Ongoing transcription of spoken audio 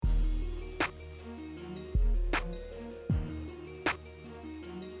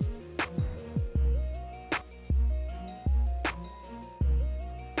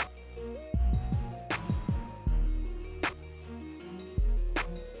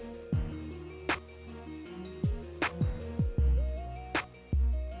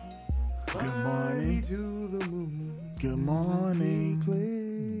Good morning to the moon. Good morning.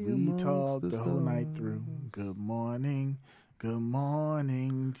 We talked the whole night through. Good morning. Good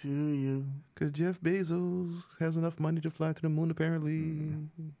morning to you. Because Jeff Bezos has enough money to fly to the moon, apparently.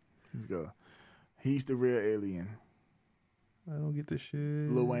 Let's go. He's the real alien. I don't get this shit.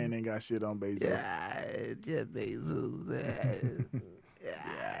 Lil Wayne ain't got shit on Bezos. Yeah, Jeff Bezos.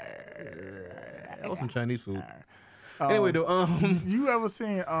 That was some Chinese food. Anyway, though, you ever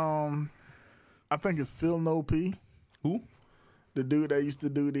seen I think it's Phil No P, who? the dude that used to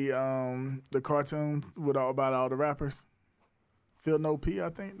do the cartoons with about all the rappers. Phil No P, I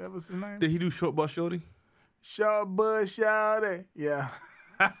think that was his name. Did he do Short Bus Shorty? Short Bus Shorty. Yeah.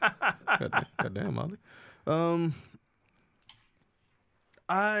 Goddamn, Molly.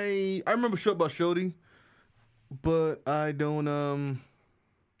 I remember Short Bus Shorty, but I don't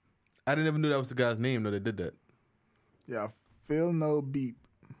I didn't ever knew that was the guy's name though that did that. Yeah, Phil No Beep.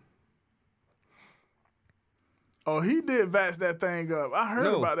 Oh, he did vax that thing up. I heard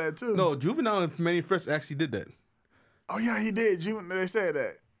about that too. No, Juvenile and Manny Fresh actually did that. Oh yeah, he did. They said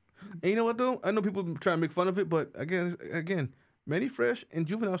that. And you know what though? I know people try to make fun of it, but again, Manny Fresh and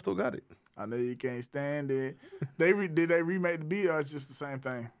Juvenile still got it. I know you can't stand it. Did they remake the beat or it's just the same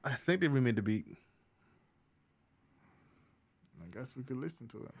thing? I think they remade the beat. I guess we could listen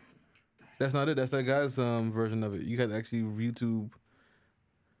to it. That's not it. That's that guy's version of it. You guys actually YouTube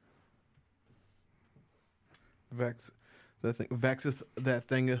Vax that thing. Vaxeth that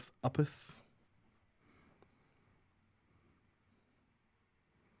thingeth uppeth.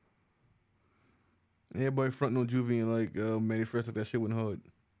 Everybody fronting on Juvie and like Manny Fresh like that shit went hard.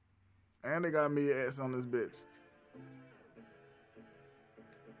 And they got me ass on this bitch.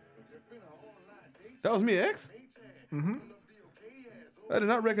 That was me, X? Mm-hmm. I did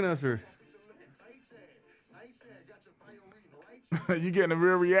not recognize her. You getting a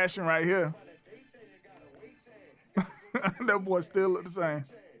real reaction right here. That boy still look the same.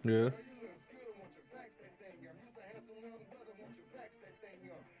 Yeah.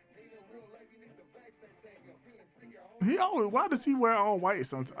 Why does he wear all white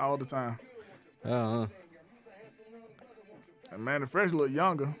all the time? Uh-huh. And man, the Fresh look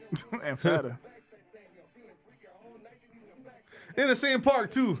younger and fatter. In the same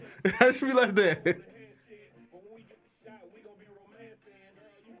park too. I just realized that.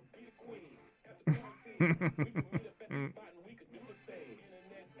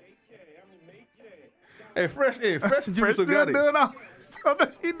 Hey, Fresh and Juvie still got it. Doing all the stuff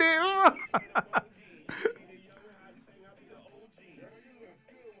that he did.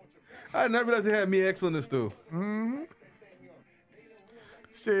 I did not realize they had me X on this too. Mm-hmm.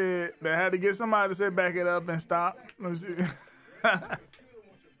 Shit, they had to get somebody to say back it up and stop. Let me see.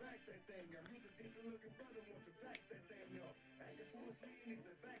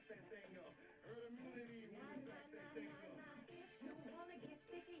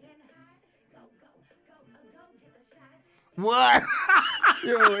 What?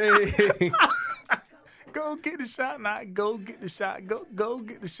 Yo, hey. Go get the shot, not go get the shot. Go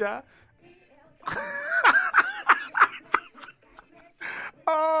get the shot.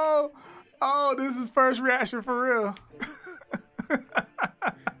 Oh, this is first reaction for real.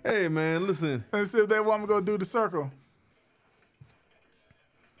 Hey, man, listen. Let's see if they want me to go do the circle.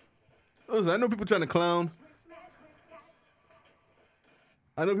 Listen, I know people trying to clown.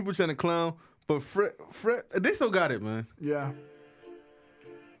 But Fred, they still got it, man. Yeah.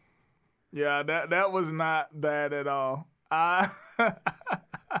 Yeah, that was not bad at all.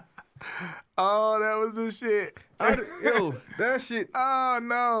 Oh, that was the shit. That shit. Oh,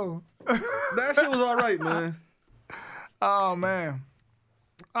 no. That shit was all right, man. Oh, man.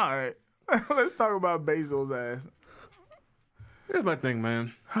 All right. Let's talk about Bezos' ass. Here's my thing,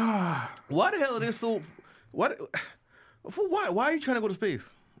 man. Why the hell are they so... Why are you trying to go to space?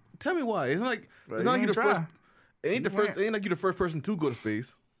 Tell me why. It's not like you're the first... It ain't like you're the first person to go to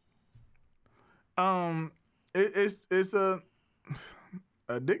space. It's a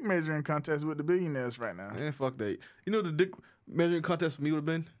dick measuring contest with the billionaires right now. Man, fuck that. You know what the dick measuring contest for me would have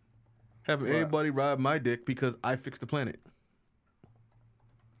been? Having everybody ride my dick because I fixed the planet.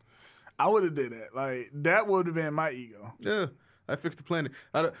 I would have did that. Like, that would have been my ego. Yeah, I fixed the planet.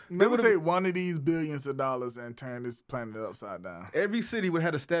 They would take one of these billions of dollars and turn this planet upside down. Every city would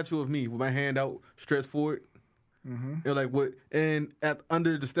have a statue of me with my hand out, stretched forward. Mm-hmm. And like what? And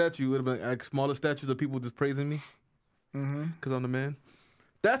under the statue would have been like smaller statues of people just praising me because I'm the man.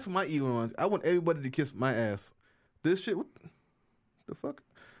 That's my ego. I want everybody to kiss my ass. This shit, what the fuck?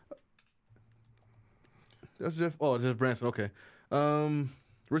 That's Jeff. Oh, Jeff Branson. Okay.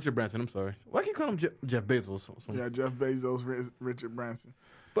 Richard Branson. I'm sorry. Why can't you call him Jeff Bezos? Yeah, Jeff Bezos, Richard Branson.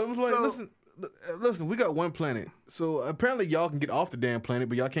 But I was like, listen, we got one planet. So apparently y'all can get off the damn planet,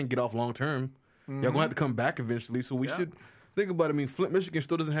 but y'all can't get off long term. Y'all gonna have to come back eventually. So we should think about it. I mean, Flint, Michigan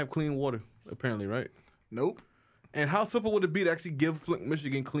still doesn't have clean water, apparently, right? Nope. And how simple would it be to actually give Flint,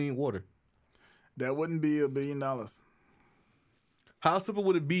 Michigan clean water? That wouldn't be $1 billion. How simple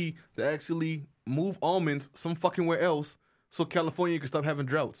would it be to actually move almonds some fucking where else so California can stop having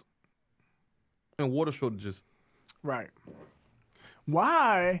droughts and water shortages? Right.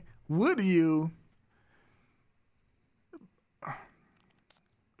 Why would you?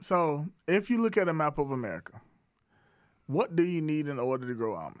 So, if you look at a map of America, what do you need in order to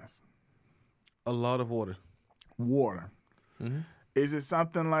grow almonds? A lot of water. Water. Mm-hmm. Is it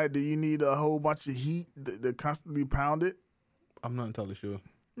something like, do you need a whole bunch of heat to constantly pound it? I'm not entirely sure.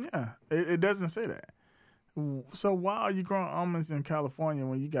 Yeah, it doesn't say that. So why are you growing almonds in California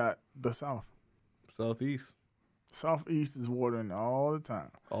when you got the South? Southeast. Southeast is watering all the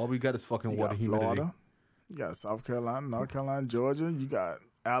time. All we got is fucking You water, got humidity. Florida, you got South Carolina, North Carolina, Georgia. You got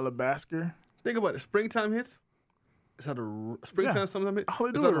Alabaster. Think about it. Springtime hits. It's either springtime, summertime hits. All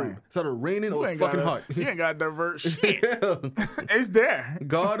they do It's is either, rain. it's either raining or it's fucking hot. You ain't got to divert shit. Yeah. It's there.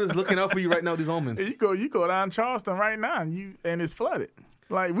 God is looking out for you right now, these almonds. You go down Charleston right now, and it's flooded.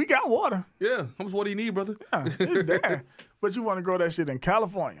 Like, we got water. Yeah. How much water do you need, brother? Yeah, it's there. But you want to grow that shit in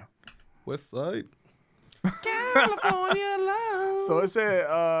California. West side. California love. So it said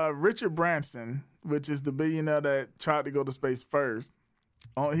Richard Branson, which is the billionaire that tried to go to space first,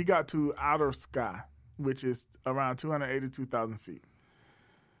 he got to outer sky, which is around 282,000 feet.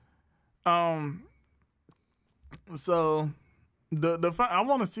 So I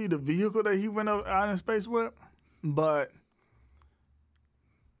want to see the vehicle that he went out in space with, but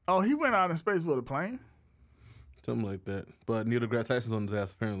he went out in space with a plane. Something like that. But Neil deGrasse Tyson's on his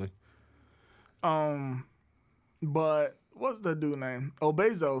ass, apparently. But what's that dude name?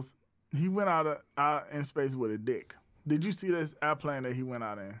 Bezos. He went out in space with a dick. Did you see this airplane that he went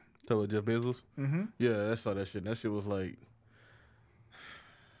out in? Talk about Jeff Bezos? Mm-hmm. Yeah, I saw that shit. That shit was like,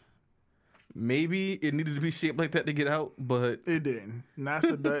 maybe it needed to be shaped like that to get out, but It didn't.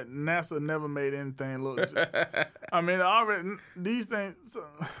 NASA never made anything look. I mean, already these things.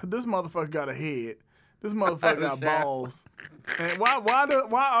 This motherfucker got a head. This motherfucker got balls. And why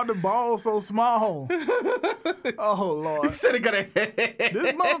are the balls so small? Oh Lord! you said it got a head.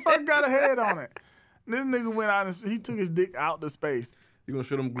 This motherfucker got a head on it. This nigga went out and he took his dick out to space. You gonna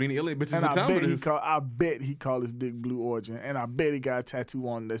show them green alien bitches And what time it is? I bet he called his dick Blue Origin. And I bet he got a tattoo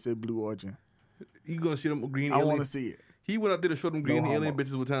on that said Blue Origin. You gonna show them green I alien? want to see it. He went out there to show them green No alien homo.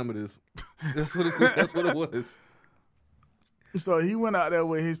 bitches what time it is. That's what it was. So he went out there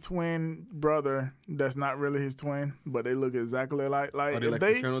with his twin brother that's not really his twin, but they look exactly alike. Are they like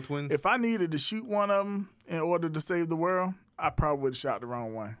fraternal twins? If I needed to shoot one of them in order to save the world, I probably would have shot the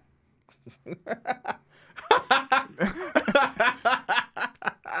wrong one.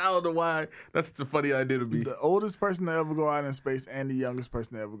 I don't know why. That's such a funny idea to be. The oldest person to ever go out in space and the youngest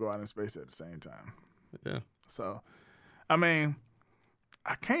person to ever go out in space at the same time. Yeah. So, I mean,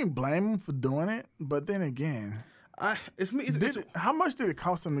 I can't blame him for doing it, but then again, how much did it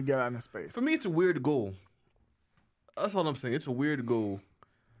cost him to get out in space? For me, it's a weird goal. That's all I'm saying. It's a weird goal.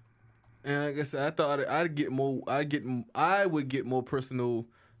 And like I said, I thought I would get more personal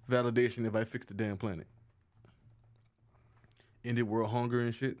validation if I fixed the damn planet. Ended world hunger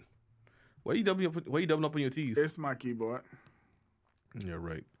and shit. Why you doubling up on your T's? It's my keyboard. Yeah,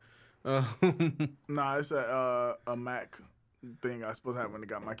 right. Nah, it's a Mac thing I supposed to have when I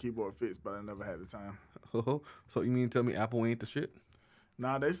got my keyboard fixed, but I never had the time. So you mean to tell me Apple ain't the shit?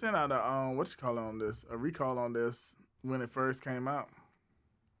 Nah, they sent out a recall on this when it first came out.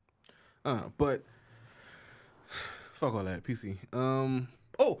 But fuck all that PC. My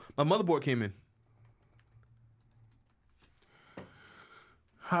motherboard came in.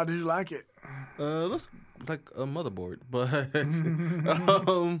 How did you like it? Looks like a motherboard, but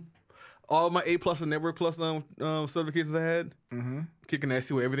all my A+ and Network Plus certifications I had, kicking that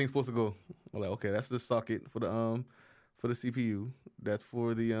shit where everything's supposed to go. I'm like, okay, that's the socket for the CPU. That's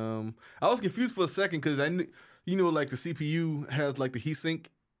for the I was confused for a second because I knew, like the CPU has like the heatsink,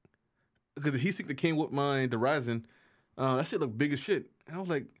 because the heatsink that came with the Ryzen, that shit looked big as shit. And I was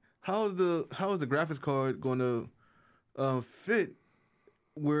like, how is the graphics card going to fit?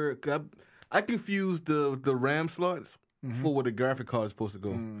 Where I confused the RAM slots for where the graphic card is supposed to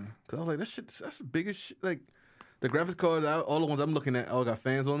go. Cause I was like, that's the biggest shit. Like the graphics cards, all the ones I'm looking at, all got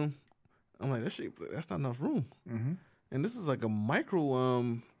fans on them. I'm like, that's not enough room. And this is like a micro.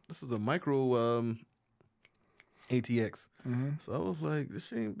 This is a micro ATX. So I was like, this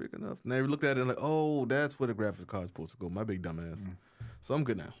shit ain't big enough. And I looked at it and like, oh, that's where the graphics card is supposed to go. My big dumb ass. So I'm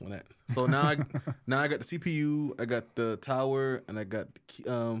good now on that. So now I got the CPU, I got the tower, and I got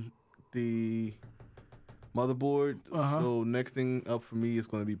the motherboard. So next thing up for me is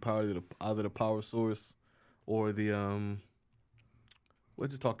going to be either the power source or the we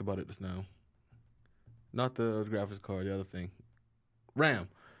just talked about it just now. Not the graphics card, the other thing. RAM.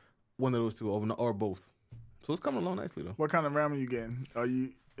 One of those two or both. So it's coming along nicely though. What kind of RAM are you getting?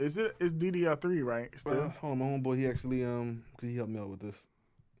 It's DDR3, right? Still? Hold on, my homeboy, he actually cause he helped me out with this.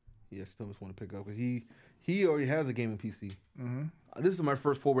 He actually told me want to pick up because he already has a gaming PC. Mm-hmm. This is my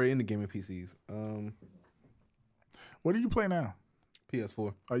first foray into gaming PCs. What do you play now?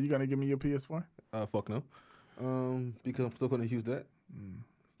 PS4. Are you gonna give me your PS4? Fuck no. Because I'm still gonna use that.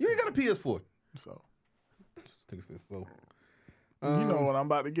 You already got a PS4. So. So. You know what I'm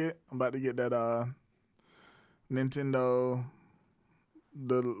about to get? I'm about to get that Nintendo,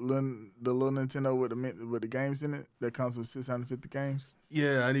 the little Nintendo with the games in it that comes with 650 games.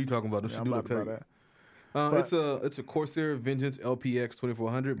 Yeah, I need you talking about this. Yeah, I'm about that. It's a Corsair Vengeance LPX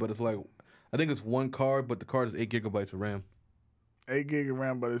 2400, but it's like I think it's one card, but the card is 8 gigabytes of RAM. 8 gig of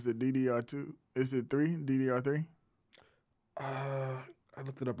RAM, but is it DDR2? Is it DDR3? I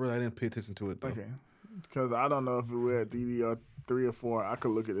looked it up earlier. I didn't pay attention to it though. Okay, because I don't know if we're at DDR3 or 4. I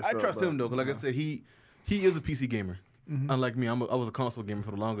could look at it. I trust him though, because like I said, he is a PC gamer. Mm-hmm. Unlike me, I was a console gamer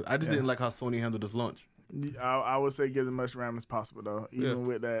for the longest. I just didn't like how Sony handled this launch. I would say get as much RAM as possible though. Even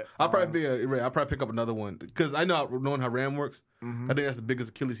with that, I'll probably pick up another one because I know knowing how RAM works. Mm-hmm. I think that's the biggest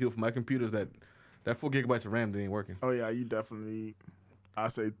Achilles heel for my computers. That 4 gigabytes of RAM that ain't working. Oh yeah, you definitely. I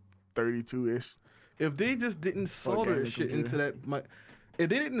say 32-ish. If they just didn't solder shit into that, if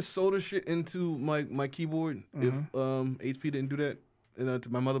they didn't solder shit into my keyboard, if HP didn't do that, to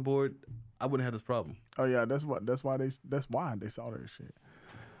my motherboard, I wouldn't have this problem. Oh yeah, that's why they solder shit.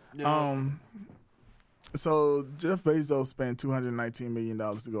 Yeah. So Jeff Bezos spent $219 million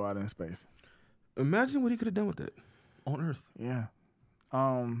to go out in space. Imagine what he could have done with that on Earth. Yeah.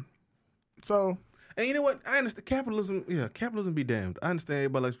 So. And you know what? I understand capitalism. Yeah, capitalism be damned. I understand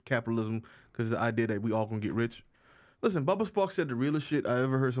everybody likes capitalism because the idea that we all gonna get rich. Listen, Bubba Sparks said the realest shit I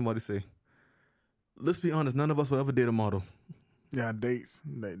ever heard somebody say. Let's be honest, none of us will ever date a model. Yeah, dates.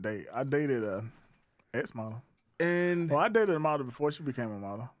 I dated a ex model. And I dated a model before she became a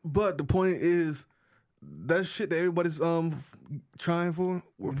model. But the point is, that shit that everybody's trying for,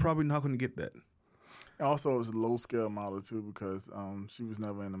 we're probably not gonna get that. Also, it was a low-scale model, too, because she was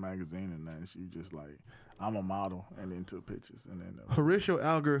never in a magazine and that. She was just like, I'm a model, and then took pictures. And then Horatio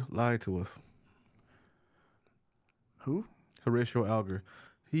Alger lied to us. Who? Horatio Alger.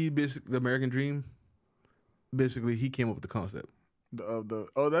 He basically, the American Dream, basically, he came up with the concept.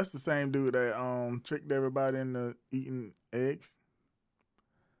 That's the same dude that tricked everybody into eating eggs?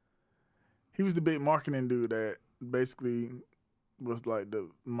 He was the big marketing dude that basically was like the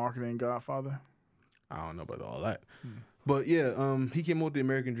marketing godfather. I don't know about all that. But yeah, he came up with the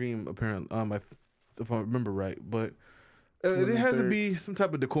American Dream, apparently, if I remember right. But there has to be some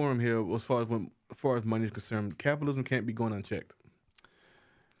type of decorum here as far as money is concerned. Capitalism can't be going unchecked.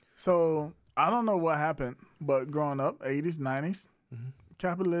 So I don't know what happened, but growing up, 80s, 90s,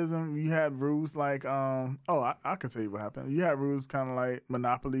 capitalism, you had rules like, I can tell you what happened. You had rules kind of like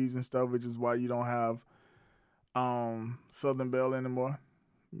monopolies and stuff, which is why you don't have Southern Bell anymore.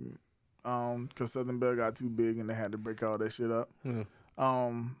 Because Southern Bell got too big and they had to break all that shit up. Mm.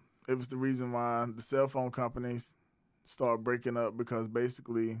 It was the reason why the cell phone companies started breaking up because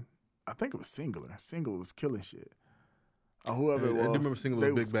basically, I think it was Singular. Singular was killing shit. Or whoever it was. I do remember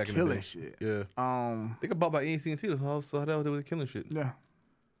Singular was big back in the day. Shit. Yeah. They got bought by AT&T, so how the hell they were killing shit? Yeah.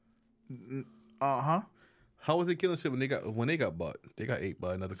 How was they killing shit when they got bought? They got ate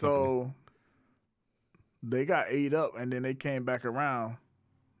by another company. So they got ate up and then they came back around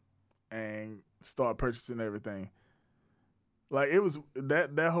and start purchasing everything. Like it was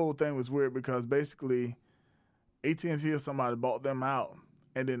that whole thing was weird because basically AT&T or somebody bought them out,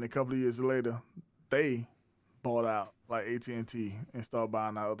 and then a couple of years later they bought out like AT&T and started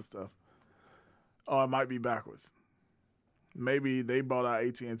buying out other stuff. Or it might be backwards. Maybe they bought out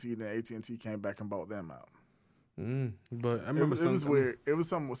AT&T, then AT&T came back and bought them out. But I remember it was weird. It was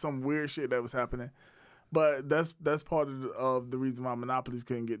some weird shit that was happening. But that's part of the reason why monopolies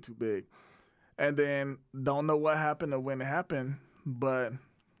couldn't get too big. And then don't know what happened or when it happened, but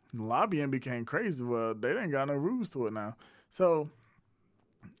lobbying became crazy. Well, they didn't got no rules to it now. So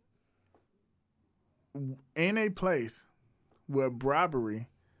in a place where bribery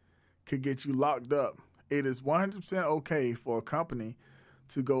could get you locked up, it is 100% okay for a company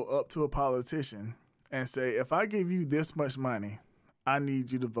to go up to a politician and say, if I give you this much money, I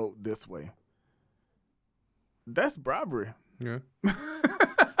need you to vote this way. That's bribery. Yeah.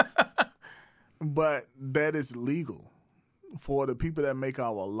 But that is legal for the people that make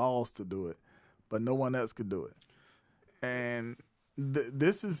our laws to do it, but no one else could do it. And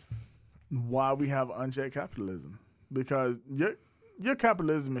this is why we have unchecked capitalism, because your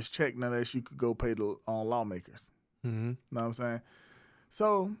capitalism is checked unless you could go pay on lawmakers. Mm-hmm. Know what I'm saying?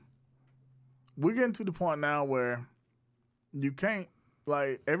 So we're getting to the point now where you can't,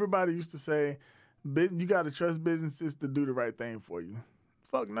 like everybody used to say, you got to trust businesses to do the right thing for you.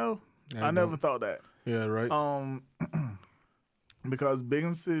 Fuck no. I never thought that. Yeah, right. Because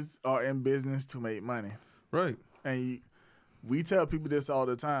businesses are in business to make money. Right. And we tell people this all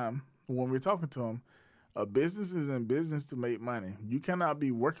the time when we're talking to them. A business is in business to make money. You cannot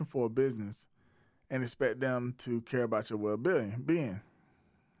be working for a business and expect them to care about your well-being.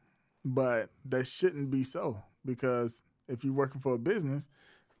 But that shouldn't be so, because if you're working for a business,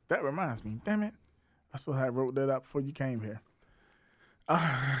 that reminds me, damn it, I suppose I wrote that up before you came here.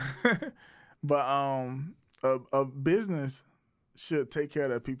 But a business should take care of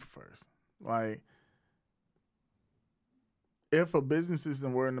their people first. Like, if a business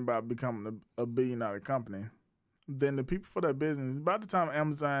isn't worrying about becoming a billion-dollar company, then the people for that business, by the time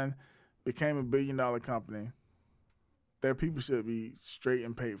Amazon became a billion-dollar company, their people should be straight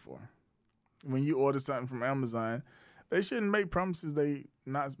and paid for. When you order something from Amazon, they shouldn't make promises they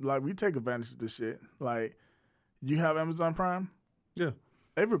not, like, we take advantage of this shit. Like, you have Amazon Prime? Yeah.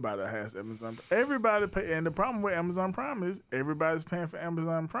 Everybody has Amazon. Everybody pay, and the problem with Amazon Prime is everybody's paying for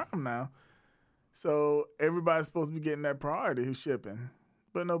Amazon Prime now. So everybody's supposed to be getting that priority shipping.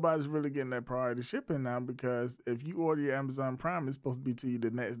 But nobody's really getting that priority shipping now, because if you order your Amazon Prime, it's supposed to be to you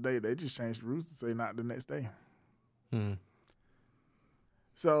the next day. They just changed the rules to say not the next day. Hmm.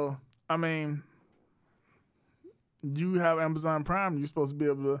 So, I mean, you have Amazon Prime, you're supposed to be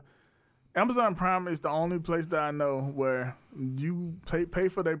able to. Amazon Prime is the only place that I know where you pay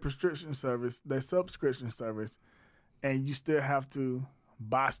for their prescription service, their subscription service, and you still have to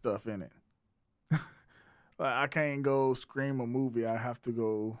buy stuff in it. Like, I can't go stream a movie. I have to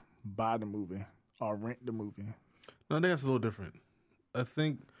go buy the movie or rent the movie. No, I think that's a little different. I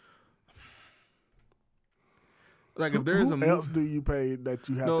think, like, if there's Who else do you pay that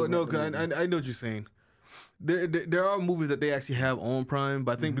you have to rent? No, because I know what you're saying. There are movies that they actually have on Prime,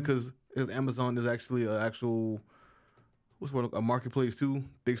 but I think because Amazon is actually a marketplace too,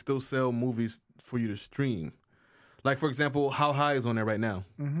 they still sell movies for you to stream. Like, for example, How High is on there right now.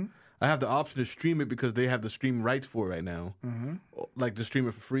 Mm-hmm. I have the option to stream it because they have the stream rights for it right now. Mm-hmm. Like, to stream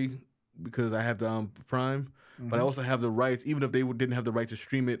it for free because I have the Prime. Mm-hmm. But I also have the rights, even if they didn't have the right to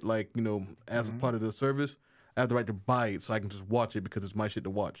stream it, like, you know, as a part of the service, I have the right to buy it so I can just watch it because it's my shit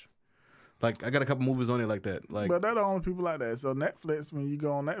to watch. Like, I got a couple movies on it like that. Like, but they're the only people like that. So Netflix, when you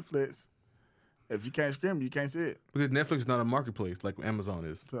go on Netflix, if you can't stream it, you can't see it. Because Netflix is not a marketplace like Amazon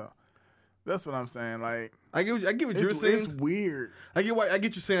is. So that's what I'm saying. Like, I get what you're saying. It's weird. I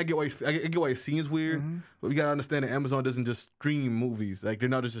get you saying. I get why it seems weird. Mm-hmm. But we gotta understand that Amazon doesn't just stream movies. Like, they're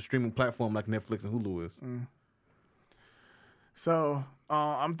not just a streaming platform like Netflix and Hulu is. Mm. So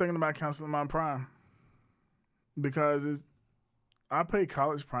I'm thinking about canceling my Prime because I pay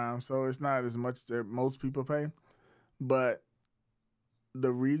college Prime, so it's not as much as most people pay. But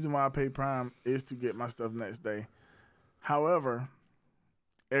the reason why I pay Prime is to get my stuff next day. However,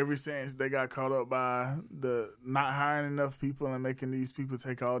 ever since they got caught up by the not hiring enough people and making these people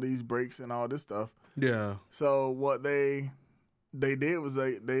take all these breaks and all this stuff. Yeah. So what they did was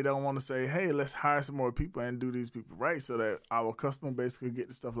they don't want to say, hey, let's hire some more people and do these people right so that our customer base could get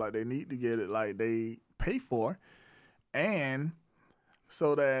the stuff like they need to get it, like they pay for, and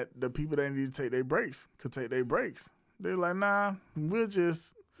so that the people that need to take their breaks could take their breaks. They're like, nah, we'll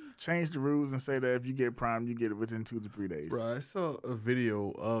just change the rules and say that if you get Prime, you get it within 2 to 3 days. Bro, I saw a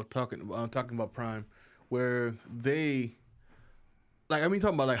video of talking about Prime where they, like, I mean,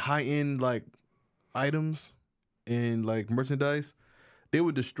 talking about like high end like items and like merchandise, they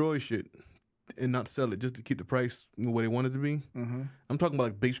would destroy shit and not sell it just to keep the price where they want it to be. Mm-hmm. I'm talking about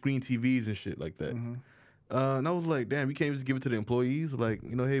like big screen TVs and shit like that. Mm-hmm. And I was like, damn, you can't just give it to the employees. Like,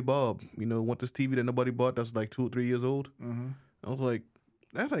 you know, hey, Bob, you know, want this TV that nobody bought that's like 2 or 3 years old? Mm-hmm. I was like,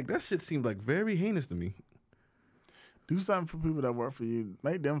 that shit seemed like very heinous to me. Do something for people that work for you.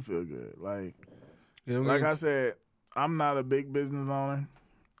 Make them feel good. Like, you know what I said, I'm not a big business owner,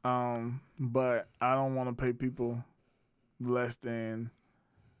 but I don't want to pay people less than.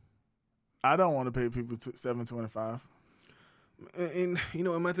 I don't want to pay people $7.25. And you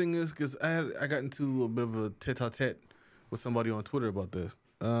know, my thing is because I got into a bit of a tete-a-tete with somebody on Twitter about this.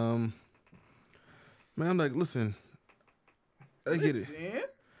 Man, I'm like, listen, I get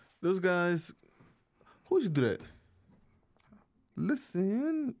it. Those guys, who would you do that?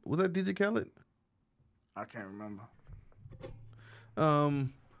 Listen, was that DJ Khaled? I can't remember.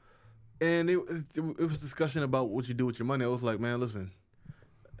 And it was discussion about what you do with your money. I was like, man, listen,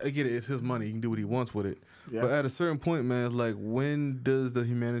 I get it. It's his money. He can do what he wants with it. Yeah. But at a certain point, man, like, when does the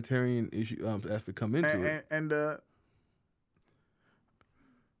humanitarian issue actually come into it?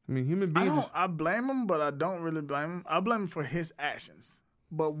 I mean, human beings. I blame him, but I don't really blame him. I blame him for his actions.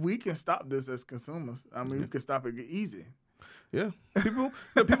 But we can stop this as consumers. I mean, we can stop it easy. Yeah,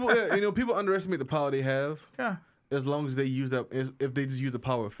 people underestimate the power they have. Yeah. As long as they use that, if they just use the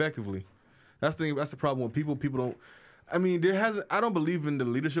power effectively, that's the problem with people. People don't. I mean, I don't believe in the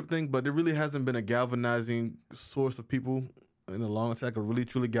leadership thing, but there really hasn't been a galvanizing source of people in a long time, like a really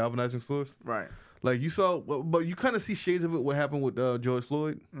truly galvanizing source. Right. Like you saw, but you kind of see shades of it. What happened with George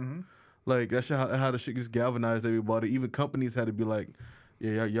Floyd? Mm-hmm. Like that's how the shit gets galvanized everybody. Even companies had to be like,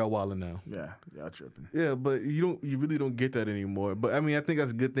 yeah, y'all wilding now. Yeah, y'all tripping. Yeah, but you really don't get that anymore. But I mean, I think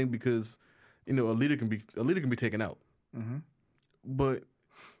that's a good thing because, a leader can be taken out. Mm-hmm. But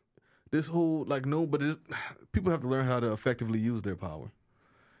this whole people have to learn how to effectively use their power,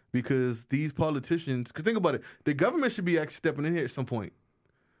 because these politicians. Because think about it, the government should be actually stepping in here at some point.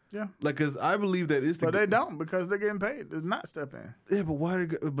 Yeah, because I believe that it's. But they don't, because they're getting paid to not step in. Yeah, but why?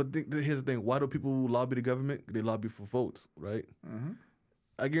 Here's the thing: why do people lobby the government? They lobby for votes, right? Mm-hmm.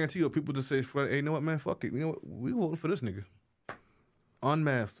 I guarantee you, people just say, "Hey, you know what, man? Fuck it. You know what? We voting for this nigga en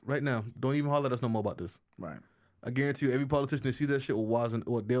masse right now. Don't even holler at us no more about this." Right. I guarantee you, every politician that sees that shit will wisen,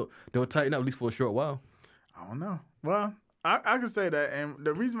 or they'll tighten up at least for a short while. I don't know. Well, I can say that, and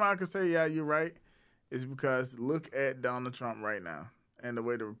the reason why I can say yeah, you're right, is because look at Donald Trump right now and the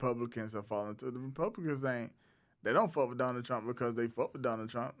way the Republicans are falling to. The Republicans they don't fuck with Donald Trump because they fuck with Donald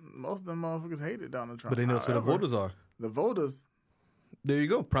Trump. Most of them motherfuckers hated Donald Trump. But they know who the voters are. The voters. There you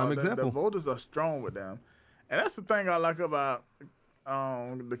go. Prime example. The voters are strong with them. And that's the thing I like about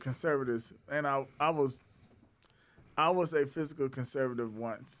the conservatives. And I was a physical conservative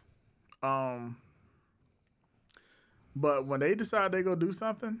once. But when they decide they go do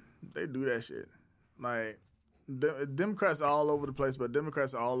something, they do that shit. Like, Democrats are all over the place, but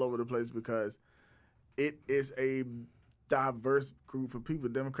Democrats are all over the place because it is a diverse group of people.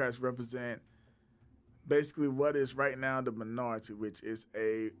 Democrats represent basically what is right now the minority, which is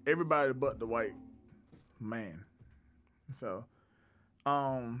everybody but the white man. So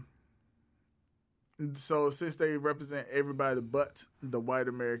since they represent everybody but the white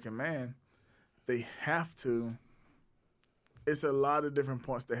American man, they have to. It's a lot of different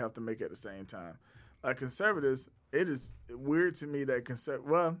points they have to make at the same time. Like conservatives, it is weird to me that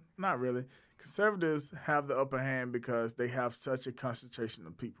well, not really. Conservatives have the upper hand because they have such a concentration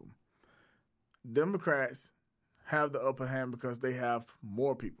of people. Democrats have the upper hand because they have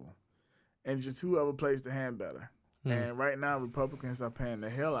more people. And just whoever plays the hand better. And right now, Republicans are paying the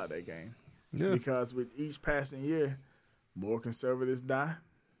hell out of that game. Yeah. Because with each passing year, more conservatives die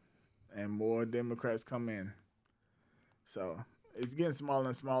and more Democrats come in. So it's getting smaller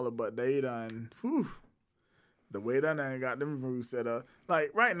and smaller, but they done, the way they done got them rules set up.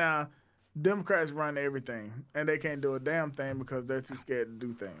 Like right now, Democrats run everything, and they can't do a damn thing because they're too scared to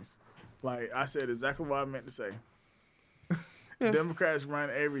do things. Like I said exactly what I meant to say. Yeah. Democrats run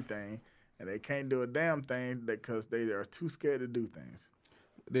everything, and they can't do a damn thing because they are too scared to do things.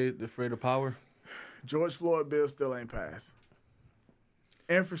 They're afraid of power? George Floyd bill still ain't passed.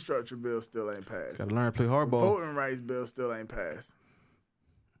 Infrastructure bill still ain't passed. Gotta learn to play hardball. Voting rights bill still ain't passed.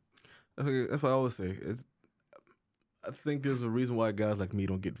 That's what I always say. I think there's a reason why guys like me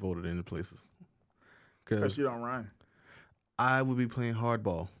don't get voted into places. Because you don't run. I would be playing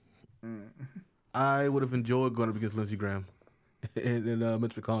hardball. I would have enjoyed going up against Lindsey Graham and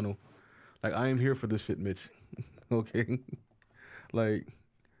Mitch McConnell. Like, I am here for this shit, Mitch. Okay? Like,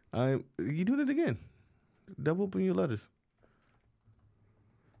 you doing it again. Double open your letters.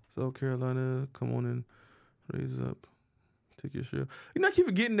 South Carolina, come on in. Raise up. Take your share. You know, I keep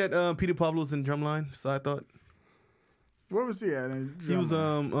forgetting that Peter Pablo's in Drumline, so I thought. Where was he at? He was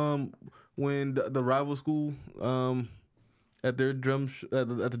when the rival school at their at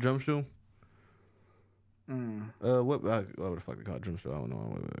the drum show. What the fuck they call it, drum show? I don't know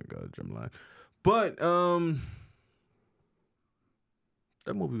what they call it, Drumline. But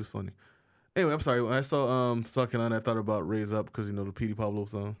that movie was funny. Anyway, I'm sorry. When I saw South Carolina, I thought about Raise Up because, the Petey Pablo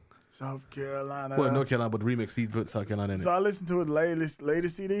song. South Carolina. Well, North Carolina, but the remix, he put South Carolina in it. So I listened to his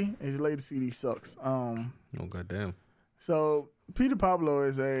latest CD. His latest CD sucks. Oh, goddamn. So Peter Pablo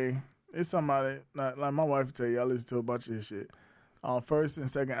is somebody, like my wife would tell you, I listen to a bunch of his shit. First and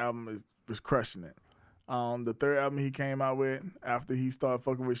second album was crushing it. The third album he came out with after he started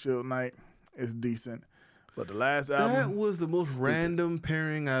fucking with Suge Knight is decent. But the last That album, was the most random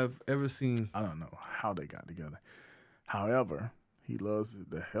pairing I've ever seen. I don't know how they got together. However, he loves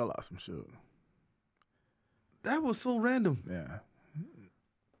the hell out of some Suge. That was so random. Yeah.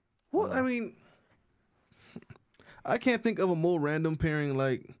 Well, I mean, I can't think of a more random pairing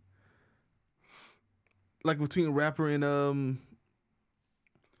like between rapper and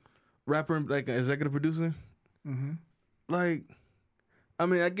like executive producer. Mm-hmm. Like, I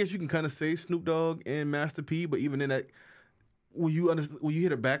mean, I guess you can kind of say Snoop Dogg and Master P, but even in that, when you hear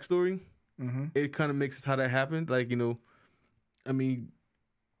the backstory, Mm-hmm. it kind of makes sense how that happened. Like, you know, I mean,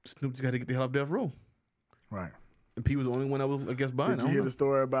 Snoop just got to get the hell off Death Row, Right. and P was the only one that was, I guess, buying. Did you hear the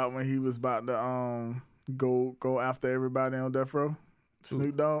story about when he was about to go after everybody on Death Row?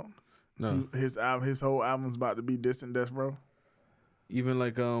 Snoop Dogg? No. His whole album's about to be dissing Death Row. Even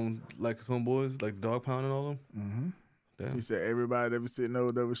like his homeboys, like Dog Pound and all them. Mm-hmm. Damn. He said everybody that was sitting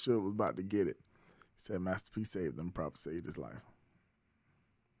over there with Suge was about to get it. He said Master P saved them, probably saved his life.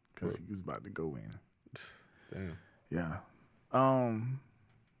 Because he was about to go in. Damn. Yeah.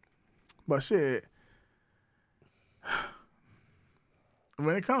 But shit,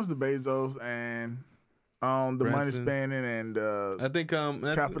 when it comes to Bezos and the money Branson. spending and I think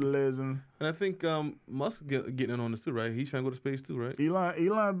capitalism, and I think Musk getting in on this too, right? He's trying to go to space too, right?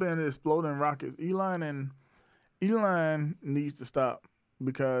 Elon been exploding rockets. Elon needs to stop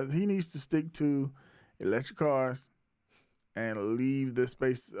because he needs to stick to electric cars and leave the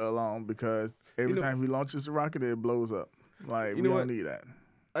space alone because every time he launches a rocket, it blows up. Like, we don't need that.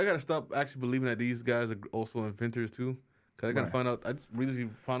 I gotta stop actually believing that these guys are also inventors too. Cause I gotta find out. I just really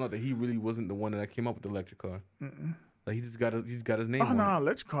found out that he really wasn't the one that came up with the electric car. Mm-mm. Like he's got his name. Oh no,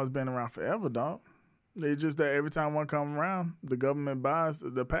 electric cars been around forever, dog. It's just that every time one come around, the government buys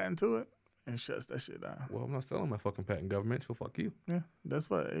the patent to it and shuts that shit down. Well, I'm not selling my fucking patent, government. So fuck you. Yeah, that's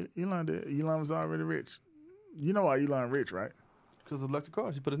what Elon did. Elon was already rich. You know why Elon rich, right? Because of electric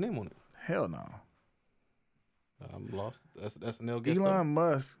cars, he put his name on it. Hell no. I'm lost. That's an L guess. Elon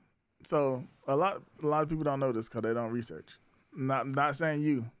Musk. So a lot of people don't know this because they don't research. Not saying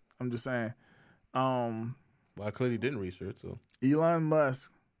you. I'm just saying. Well, I clearly didn't research. So Elon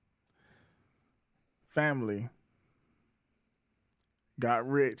Musk family got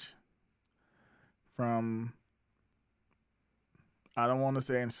rich from, I don't want to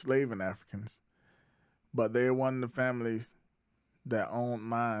say enslaving Africans, but they're one of the families that owned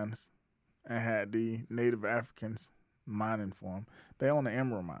mines and had the native Africans mining for them. They own the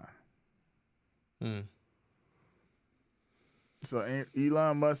emerald mine. So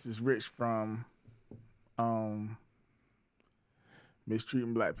Elon Musk is rich from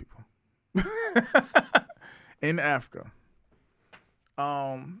mistreating black people in Africa.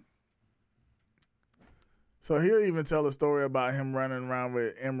 So he'll even tell a story about him running around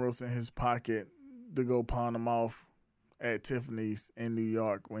with emeralds in his pocket to go pawn them off at Tiffany's in New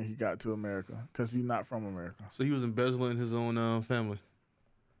York when he got to America because he's not from America. he was embezzling his own family.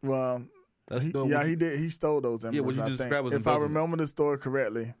 Well, he did. He stole those emeralds. Yeah, what you just described was if I embezzlement. remember the story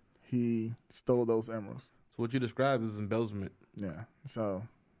correctly, he stole those emeralds. So what you described is embezzlement. Yeah. So,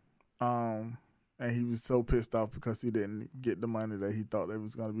 and he was so pissed off because he didn't get the money that he thought it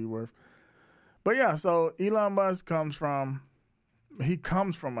was going to be worth. But yeah, so Elon Musk comes from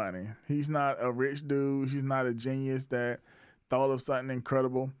money. He's not a rich dude. He's not a genius that thought of something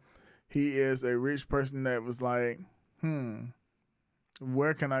incredible. He is a rich person that was like,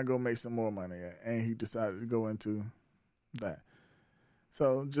 where can I go make some more money at? And he decided to go into that.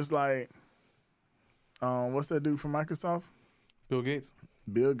 So just like, what's that dude from Microsoft? Bill Gates.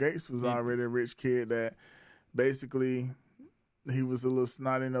 Bill Gates was already a rich kid that basically he was a little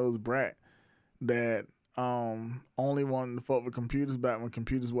snotty-nosed brat that only wanted to fuck with computers back when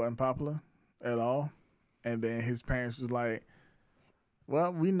computers wasn't popular at all. And then his parents was like,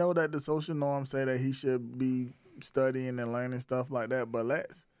 well, we know that the social norms say that he should be studying and learning stuff like that, but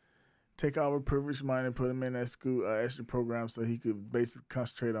let's take our privileged money and put him in that school extra program so he could basically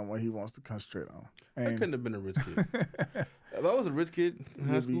concentrate on what he wants to concentrate on. And I couldn't have been a rich kid. If I was a rich kid in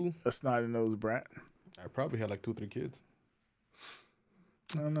high school, a snotty-nosed brat. I probably had like 2 or 3 kids.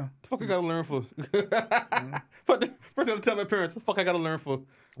 I don't know. The fuck I gotta learn for? First thing I tell my parents, the fuck I gotta learn for?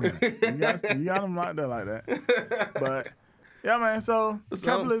 You got them locked up like that. But yeah, man. So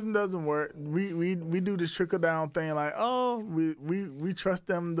capitalism doesn't work. We do this trickle down thing, like, oh, we trust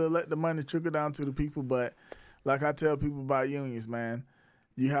them to let the money trickle down to the people. But like I tell people about unions, man,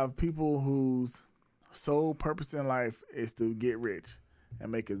 you have people whose sole purpose in life is to get rich and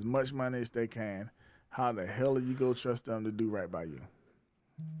make as much money as they can. How the hell are you gonna trust them to do right by you?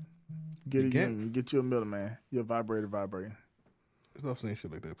 Get a union, get you a middleman, your vibrator vibrating. Stop saying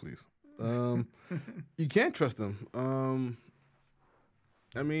shit like that, please. You can't trust them.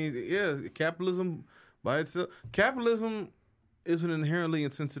 I mean, yeah, capitalism by itself. Capitalism is an inherently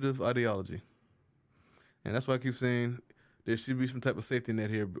insensitive ideology, and that's why I keep saying there should be some type of safety net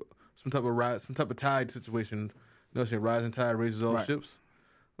here, some type of tide situation. You know, saying rising tide raises all ships.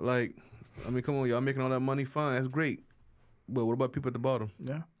 Like, I mean, come on, y'all making all that money, fine, that's great, but what about people at the bottom?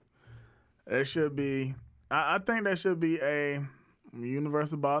 Yeah, there should be. I think there should be a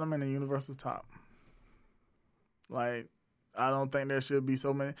universal bottom and a universal top. Like, I don't think there should be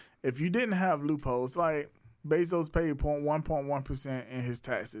so many. If you didn't have loopholes, like Bezos paid 1.1% in his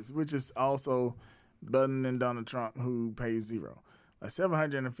taxes, which is also better than Donald Trump, who pays zero. Like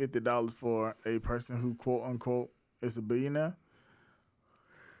 $750 for a person who, quote unquote, is a billionaire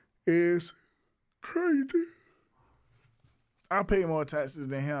is crazy. I pay more taxes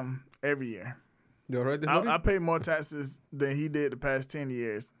than him every year. You all right there, I pay more taxes than he did the past 10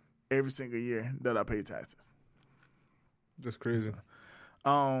 years every single year that I pay taxes. That's crazy.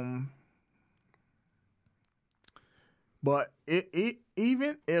 But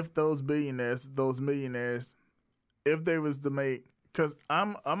even if those billionaires, those millionaires, if they was to make, because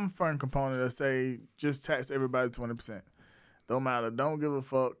I'm a firm component that say just tax everybody 20%. Don't matter. Don't give a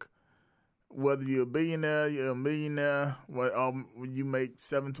fuck whether you're a billionaire, you're a millionaire, you make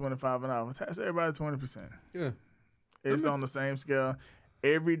 $7.25 an hour. Tax everybody 20%. Yeah, it's on the same scale.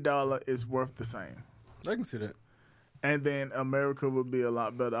 Every dollar is worth the same. I can see that. And then America would be a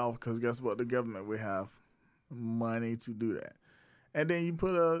lot better off because guess what? The government would have money to do that. And then you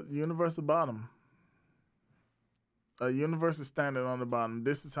put a universal bottom, a universal standard on the bottom.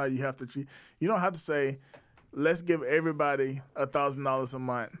 This is how you have to treat. You don't have to say, let's give everybody $1,000 a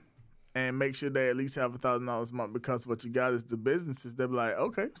month and make sure they at least have $1,000 a month, because what you got is the businesses. They'll be like,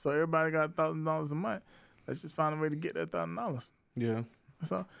 okay, so everybody got $1,000 a month. Let's just find a way to get that $1,000. Yeah.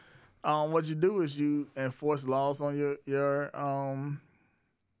 So what you do is you enforce laws on your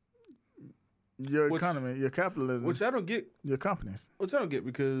economy, your capitalism. Which I don't get. Your companies. Which I don't get,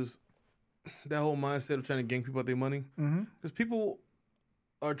 because that whole mindset of trying to gang people out their money. Because people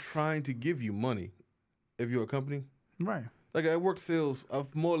are trying to give you money if you're a company. Right. Like, I worked sales.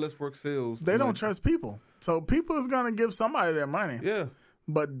 I've more or less worked sales. They don't trust people. So people is going to give somebody their money. Yeah.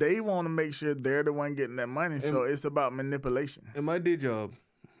 But they want to make sure they're the one getting that money. So it's about manipulation. In my day job,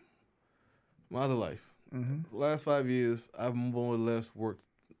 my other life, last 5 years, I've more or less worked,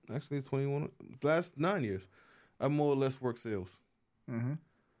 actually 21, last 9 years, I've more or less worked sales.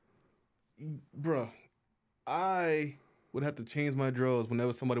 Bruh, I would have to change my drawers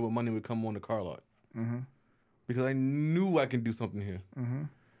whenever somebody with money would come on the car lot. Because I knew I can do something here.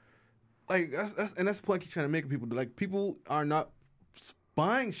 Like, that's the point I keep trying to make people. Like, people are not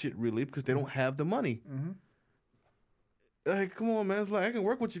buying shit really because they don't have the money. Like, come on, man. It's like, I can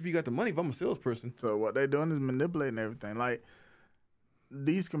work with you if you got the money, if I'm a salesperson. So what they're doing is manipulating everything. Like,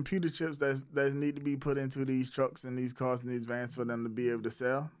 these computer chips that need to be put into these trucks and these cars and these vans for them to be able to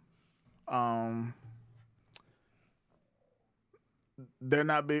sell, they're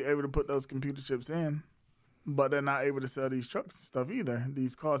not being able to put those computer chips in, but they're not able to sell these trucks and stuff either,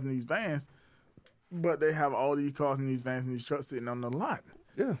 these cars and these vans. But they have all these cars and these vans and these trucks sitting on the lot.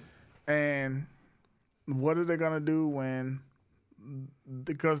 Yeah. And what are they going to do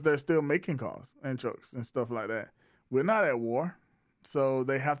because they're still making cars and trucks and stuff like that? We're not at war, so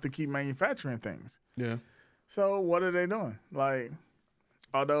they have to keep manufacturing things. Yeah. So what are they doing? Like,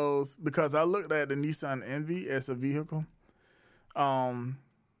 are those, because I looked at the Nissan Envy as a vehicle, and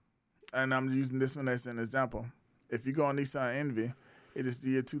I'm using this one as an example. If you go on Nissan Envy, it is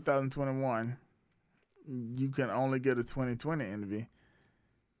the year 2021. You can only get a 2020 Envy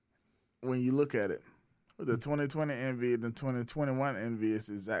when you look at it. The 2020 Envy and the 2021 Envy is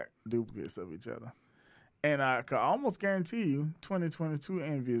exact duplicates of each other. And I can almost guarantee you 2022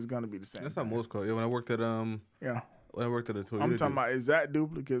 Envy is going to be the same. That's how most cars. Yeah, when I worked at when I worked at a Toyota. I'm talking about exact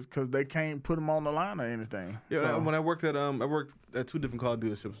duplicates because they can't put them on the line or anything. Yeah, so. When I worked at two different car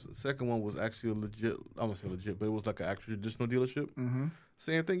dealerships. The second one was actually a legit. I won't say legit, but it was like an actual traditional dealership.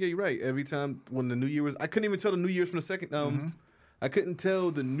 Same thing. Yeah, you're right. Every time when the new year was, I couldn't even tell the new years from the second. I couldn't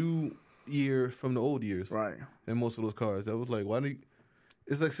tell the new year from the old years. Right. In most of those cars, I was like, why do you?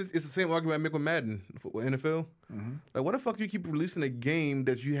 It's like it's the same argument I make with Madden, with NFL. Like, why the fuck do you keep releasing a game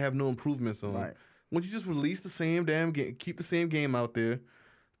that you have no improvements on? Right. Why don't you just release the same damn game, keep the same game out there,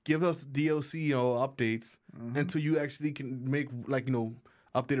 give us DLC, updates until you actually can make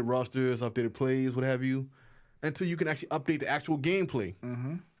updated rosters, updated plays, what have you, until you can actually update the actual gameplay.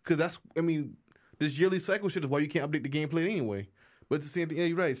 Because this yearly cycle shit is why you can't update the gameplay anyway. But it's the same thing. Yeah,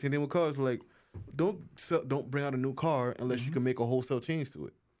 you're right. Same thing with cars. Like, don't bring out a new car unless you can make a wholesale change to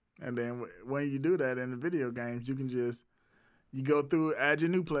it. And then when you do that in the video games, you can you go through, add your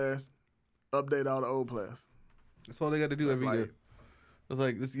new players, update all the old players. That's all they got to do every year. It's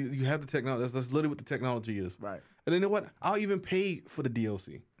like you have the technology. That's literally what the technology is. Right. And then you know what? I'll even pay for the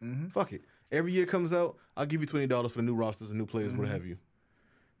DLC. Fuck it. Every year comes out, I'll give you $20 for the new rosters and new players, what have you.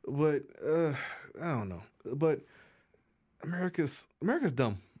 But I don't know. But America's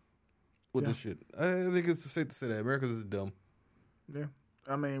dumb with this shit. I think it's safe to say that America's is dumb. Yeah.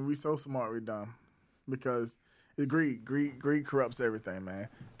 I mean, we so smart, we dumb. Because greed corrupts everything, man.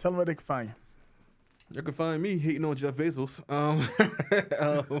 Tell them where they can find you. You can find me hating on Jeff Bezos.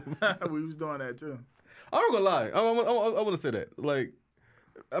 We was doing that too. I'm not gonna lie. I want to say that. Like,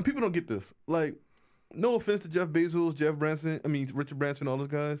 people don't get this. Like, no offense to Jeff Bezos, Richard Branson, all those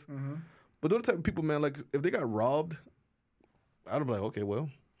guys. But those type of people, man. Like, if they got robbed, I'd be like, okay, well.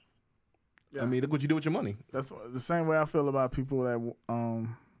 Yeah. I mean, look what you do with your money. That's the same way I feel about people that are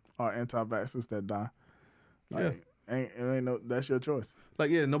anti-vaxxers that die. Like, ain't no. That's your choice.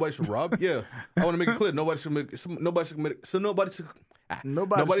 Like, yeah, nobody should rob. Yeah, I want to make it clear. Nobody should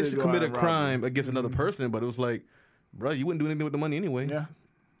commit a crime against another person. But it was like, bro, you wouldn't do anything with the money anyway. Yeah.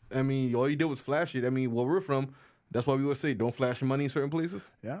 I mean, all you did was flash it. I mean, where we're from, that's why we would say don't flash your money in certain places.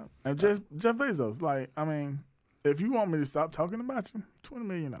 Yeah, and Jeff Bezos. Like, I mean, if you want me to stop talking about you, $20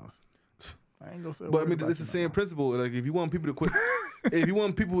 million. I ain't gonna say. But I mean, it's the same principle. Like, if you want people to quit, if you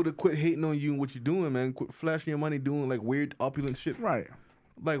want people to quit hating on you and what you're doing, man, quit flashing your money doing like weird opulent shit. Right.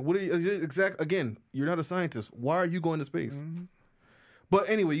 Like, what are you Again, you're not a scientist. Why are you going to space? But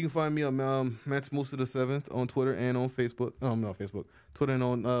anyway, you can find me on Matt's Most of the 7th on Twitter and on Facebook. Not Facebook. Twitter and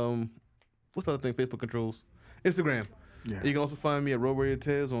on what's the other thing Facebook controls? Instagram. Yeah. You can also find me at Roadwarrior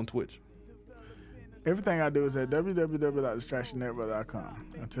Tez on Twitch. Everything I do is at www.distractionnetwork.com.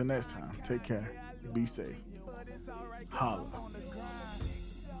 Until next time, take care. Be safe. Holla.